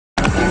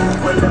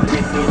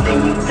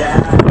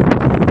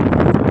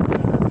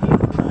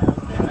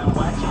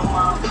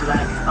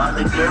All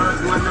the girls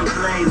wanna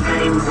play,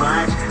 they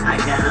watch. I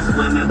got a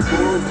swimming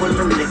pool full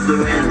of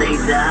liquor and they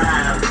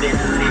dive in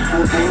it.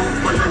 Pool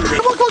full of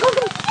liquor. Come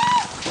on.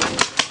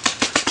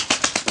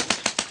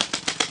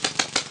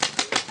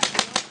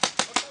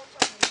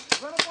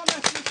 Run up on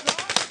that shit, son.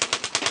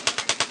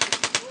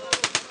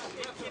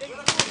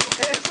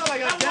 Hey, it's not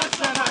like a death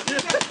shot out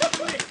here.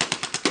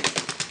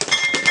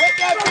 Wet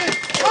that bitch!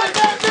 Wet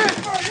that bitch!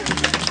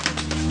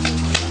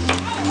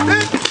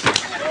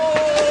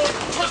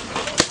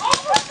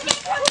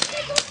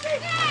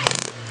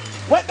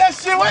 Wet that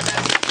shit, wet that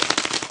shit!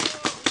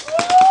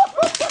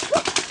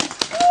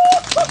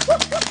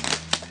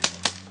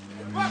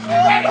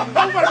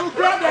 I'm gonna go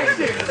grab that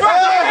shit! Grab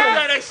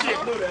that shit!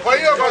 Why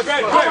you gonna grab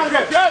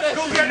that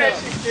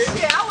shit?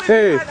 Yeah, I went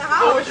inside the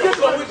house.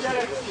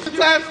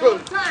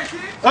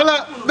 Hold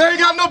up, they ain't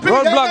got no picture.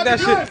 Roadblock that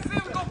shit.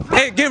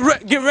 Hey,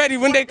 get ready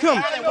when they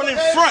come. One in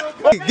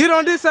front. Get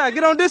on this side,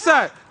 get on this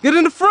side. Get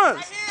in the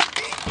front.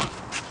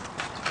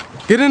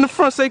 Get in the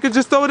front so you can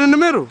just throw it in the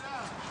middle.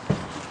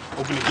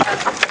 Open it.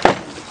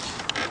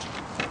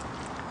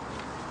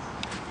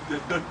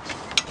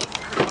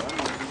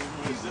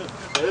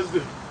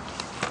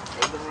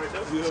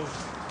 That's good.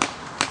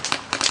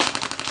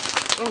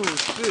 Oh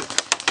shit.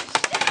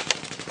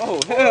 Oh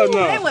hell no.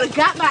 They would have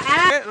got my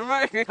ass.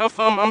 Right,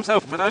 I'm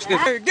self, but I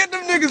should get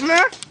them niggas,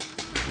 man.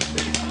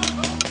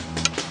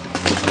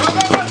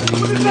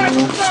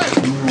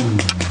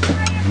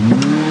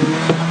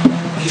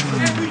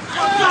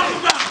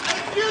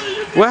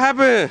 What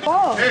happened?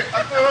 Oh. Hey,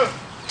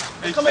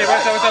 Hey, right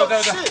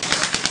there.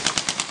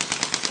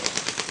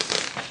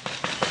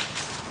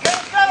 Get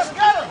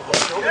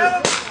him.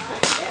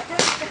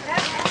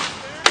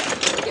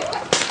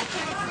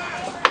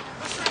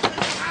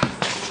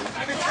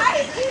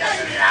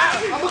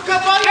 I'm gonna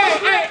come on.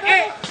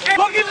 Hey.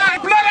 Fucking like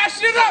blow that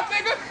shit up,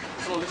 nigga.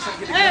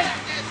 Hey.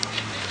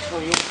 Oh,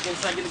 you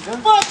inside get the gun?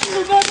 Fuck you,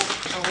 nigga.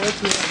 I want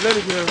to. Let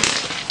it go.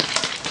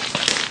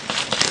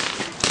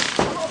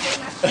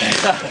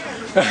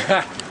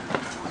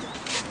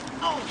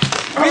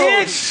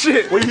 Big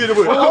shit. What you hit it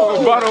with?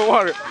 Oh, a bottle of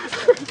water.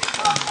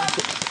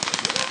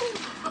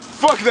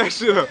 Fuck that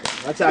shit up.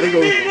 That's how they go.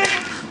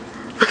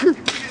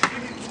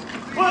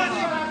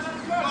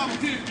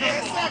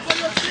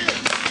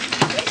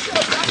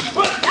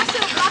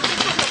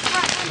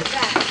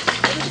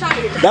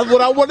 That's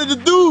what I wanted to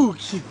do.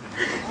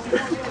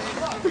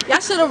 Y'all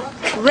should have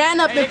ran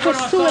up and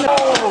pushed two in the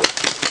hole.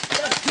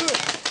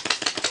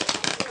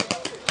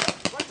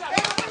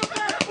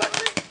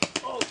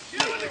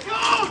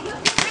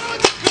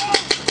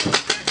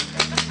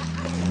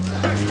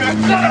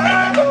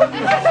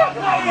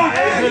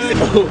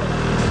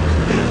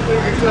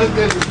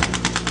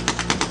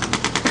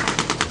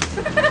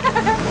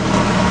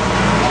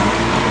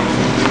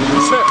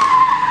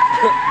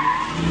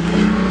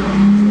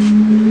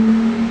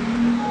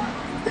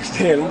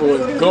 Damn, them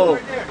boys go.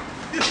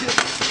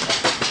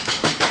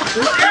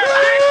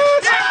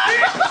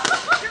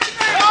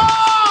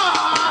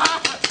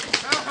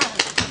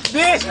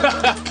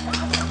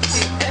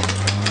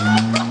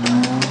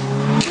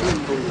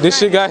 This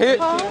shit got hit?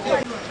 The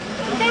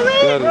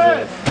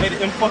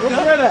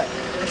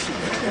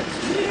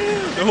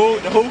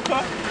whole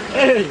car?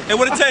 Hey,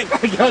 what a tank? I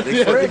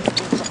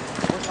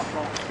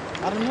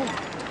don't know.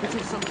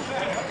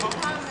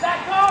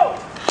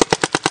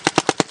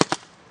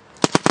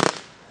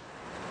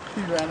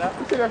 He ran out.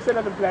 You think I said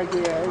that to black guy?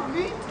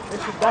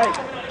 It's a bike.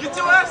 Get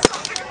your ass up.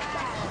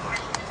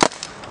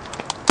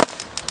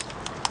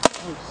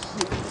 Oh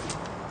shit.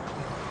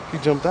 He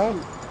jumped out.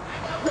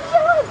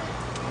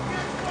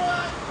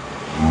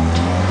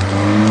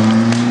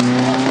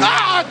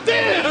 Ah,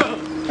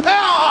 damn!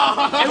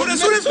 Ah! Hey, who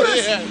this?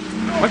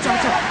 Watch out.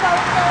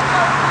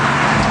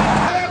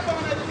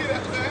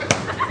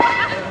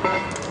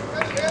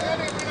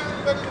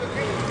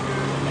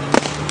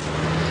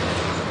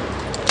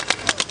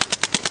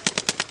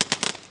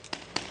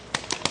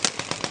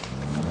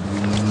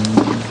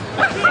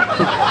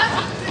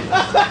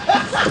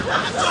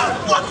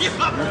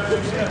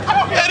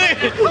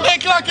 They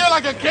clock in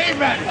like a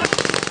caveman.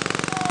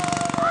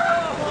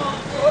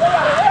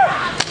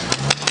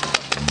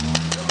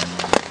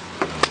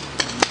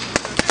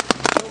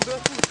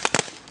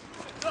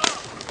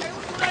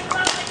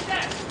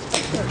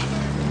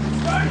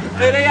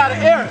 Hey, they out of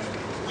air.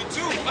 We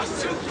two.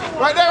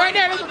 Right there.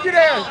 Let's go get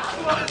air.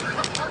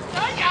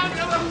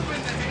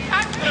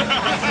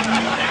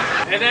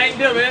 That ain't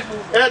them, man.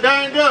 Yeah,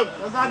 that ain't them.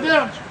 That's not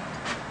them.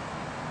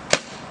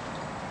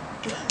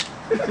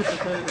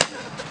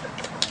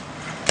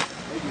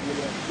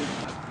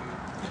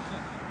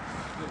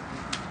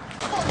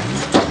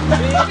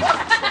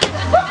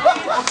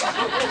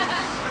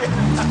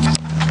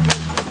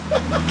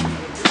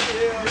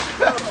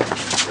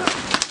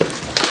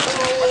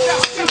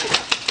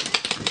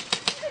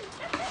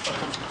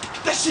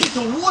 That shit's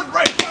the wood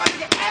right now. Hey,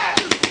 nigga ass.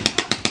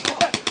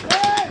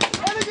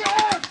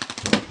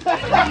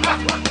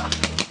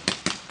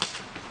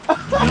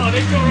 No,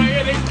 they go right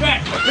here, they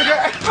back.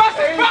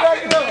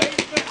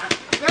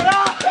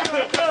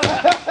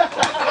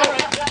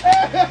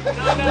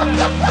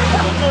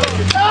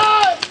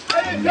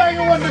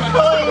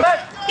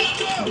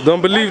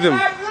 Don't believe them.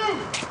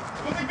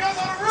 Put the guns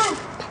on the roof.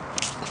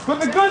 Put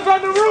the guns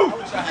on the roof.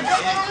 Put the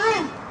guns on the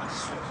roof.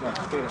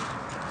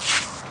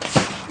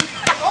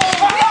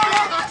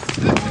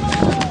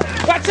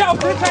 Watch out,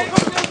 bitch. I ain't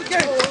gonna do this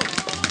again.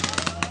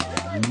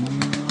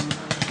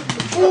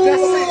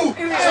 Ooh,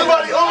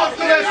 somebody off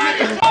to that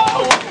shit.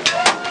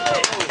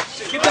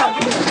 Get down,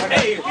 get down.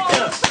 Hey, get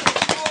down.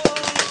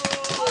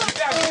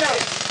 Get down.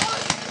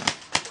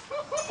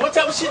 What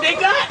type of shit they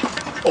got?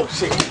 Oh,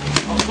 shit.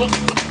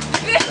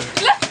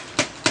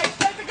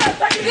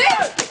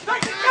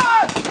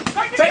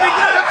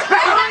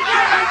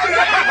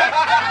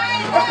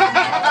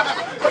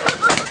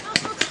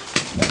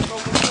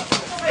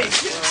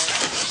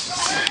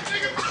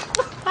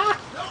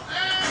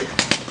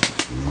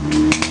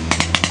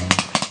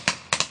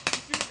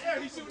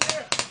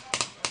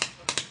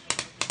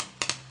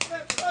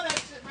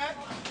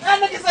 That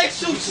niggas ain't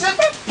shoot shit,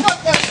 man.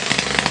 Fuck that shit.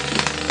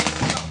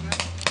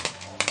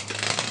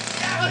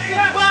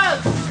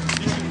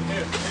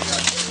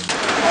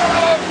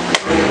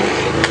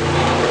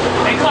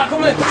 Hey, Clark,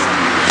 come in.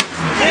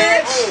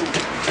 Bitch!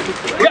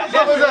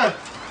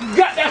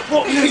 Got that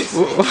fork,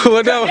 nigga.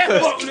 What that That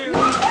was? fork,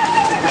 nigga.